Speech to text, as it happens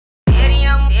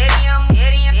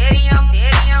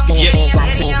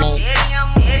JamThatSession.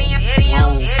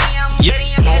 Yep.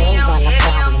 Names on the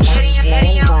party.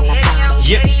 Names on the party.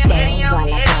 Yep. Names on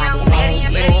the party.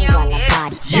 Names on the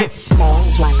party. Yep.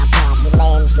 Names on the party.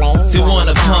 Names. They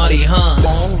wanna party, huh?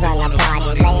 Names on the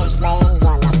party. Names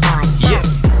on the party. Yep.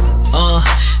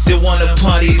 They wanna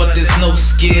party, but there's no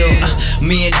skill.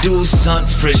 Me and dude, son,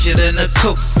 fresher than a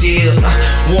coke deal.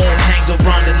 Won't hang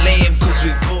around the lane, cause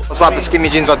we both. What's up, it's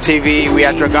SkinnygenesDotTV. We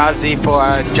at Ragazi for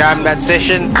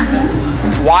JamThatSession.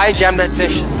 Why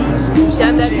JamThatSession?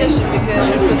 JamThatSession because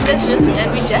it's a session and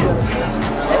we jam.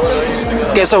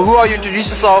 Okay, so who are you? Introduce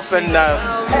yourself and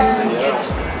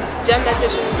It's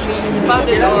JamThatSession. We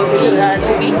founded our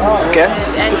Peep. okay.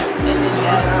 And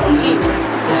Peep.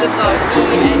 It's just our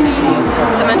and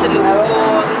Samantha look for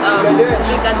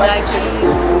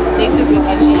native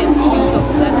refugees, so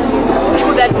that's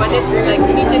people that run it, like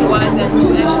meeting wise and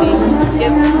actually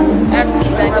give us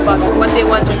feedback about what they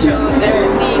want to shows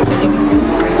and themes and everything.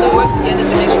 So we work together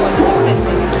to make sure it's a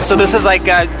success. So this is like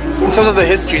in terms of the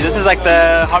history. This is like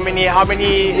the how many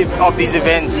of these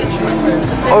events?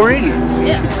 Oh really?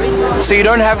 Yeah, really. So you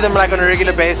don't have them like on a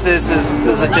regular basis?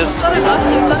 Is it just? Started last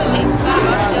year. Started late.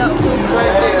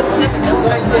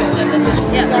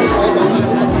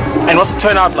 And what's the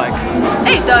turnout like?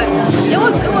 Hey, it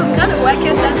was kind of wacky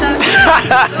at that time. It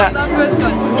was our first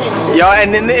one. Yeah,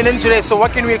 and then today. So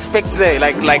what can we expect today?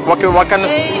 Like what kind of?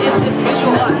 Today it's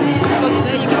visual art. So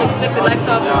today you can expect the likes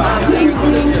of Louis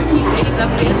and Peace 80s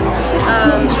upstairs,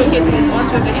 showcasing his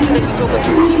artwork, and he's going to be talking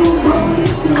to people.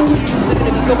 He's going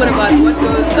to be talking about what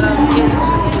goes into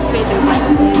painting,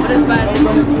 what inspires him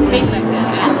to paint like that,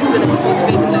 and he's going to be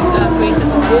motivating like creative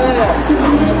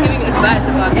just giving advice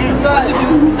about what to do,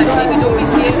 like maybe don't be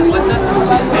scared and whatnot,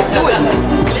 just do it.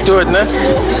 Just do it, no?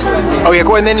 Oh yeah,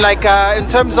 cool. And then like in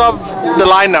terms of the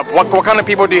lineup, what kind of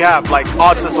people do you have? Like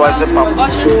artists or hip hop?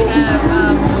 Artists, we have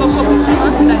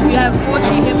like we have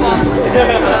poetry, hip hop.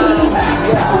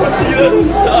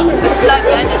 This live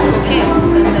band is okay,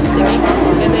 that's singing,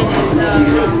 and then it's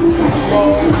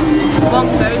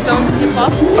Monk's baritone hip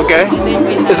hop. Okay. And then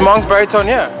we have, is Monk's baritone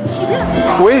here? She's here.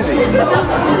 Who is he? He's in there.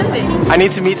 I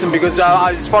need to meet him because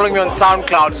he's following me on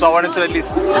SoundCloud, so I wanted to at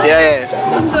least. Yeah.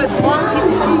 So it's Monk's. He's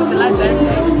performing with the live band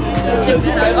today. Check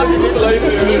that out after this.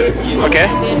 Okay.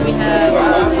 And then we have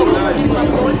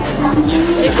poets.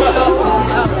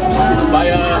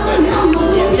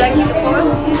 Jackie the poet.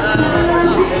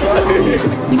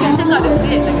 You can check out his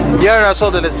stage. Yeah, I saw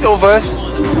the list. Ilverse.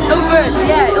 Ilverse,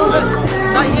 yeah, Ilverse.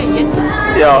 Not here yet.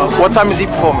 Yeah. What time is he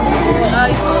performing? He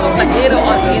performs like later on.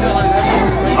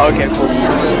 Okay, cool.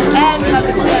 And we have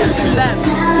the bam.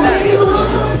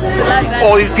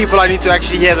 All these people, I need to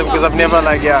actually hear them because I've never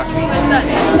like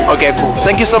Okay, cool.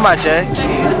 Thank you so much, eh?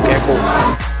 Okay, cool.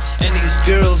 And these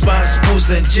girls buy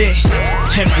spools and J.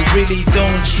 And we really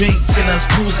don't drink till us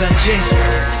spools and J.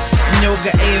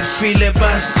 Nyoga air feel it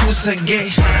by spools and gay.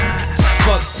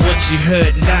 Fuck what you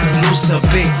heard, got loose a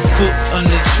bit. Foot on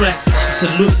the track,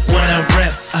 salute when I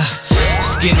rap.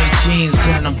 Skinny jeans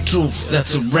and I'm true,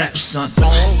 that's a rap, son.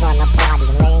 Names on the party,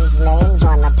 names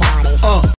on the party.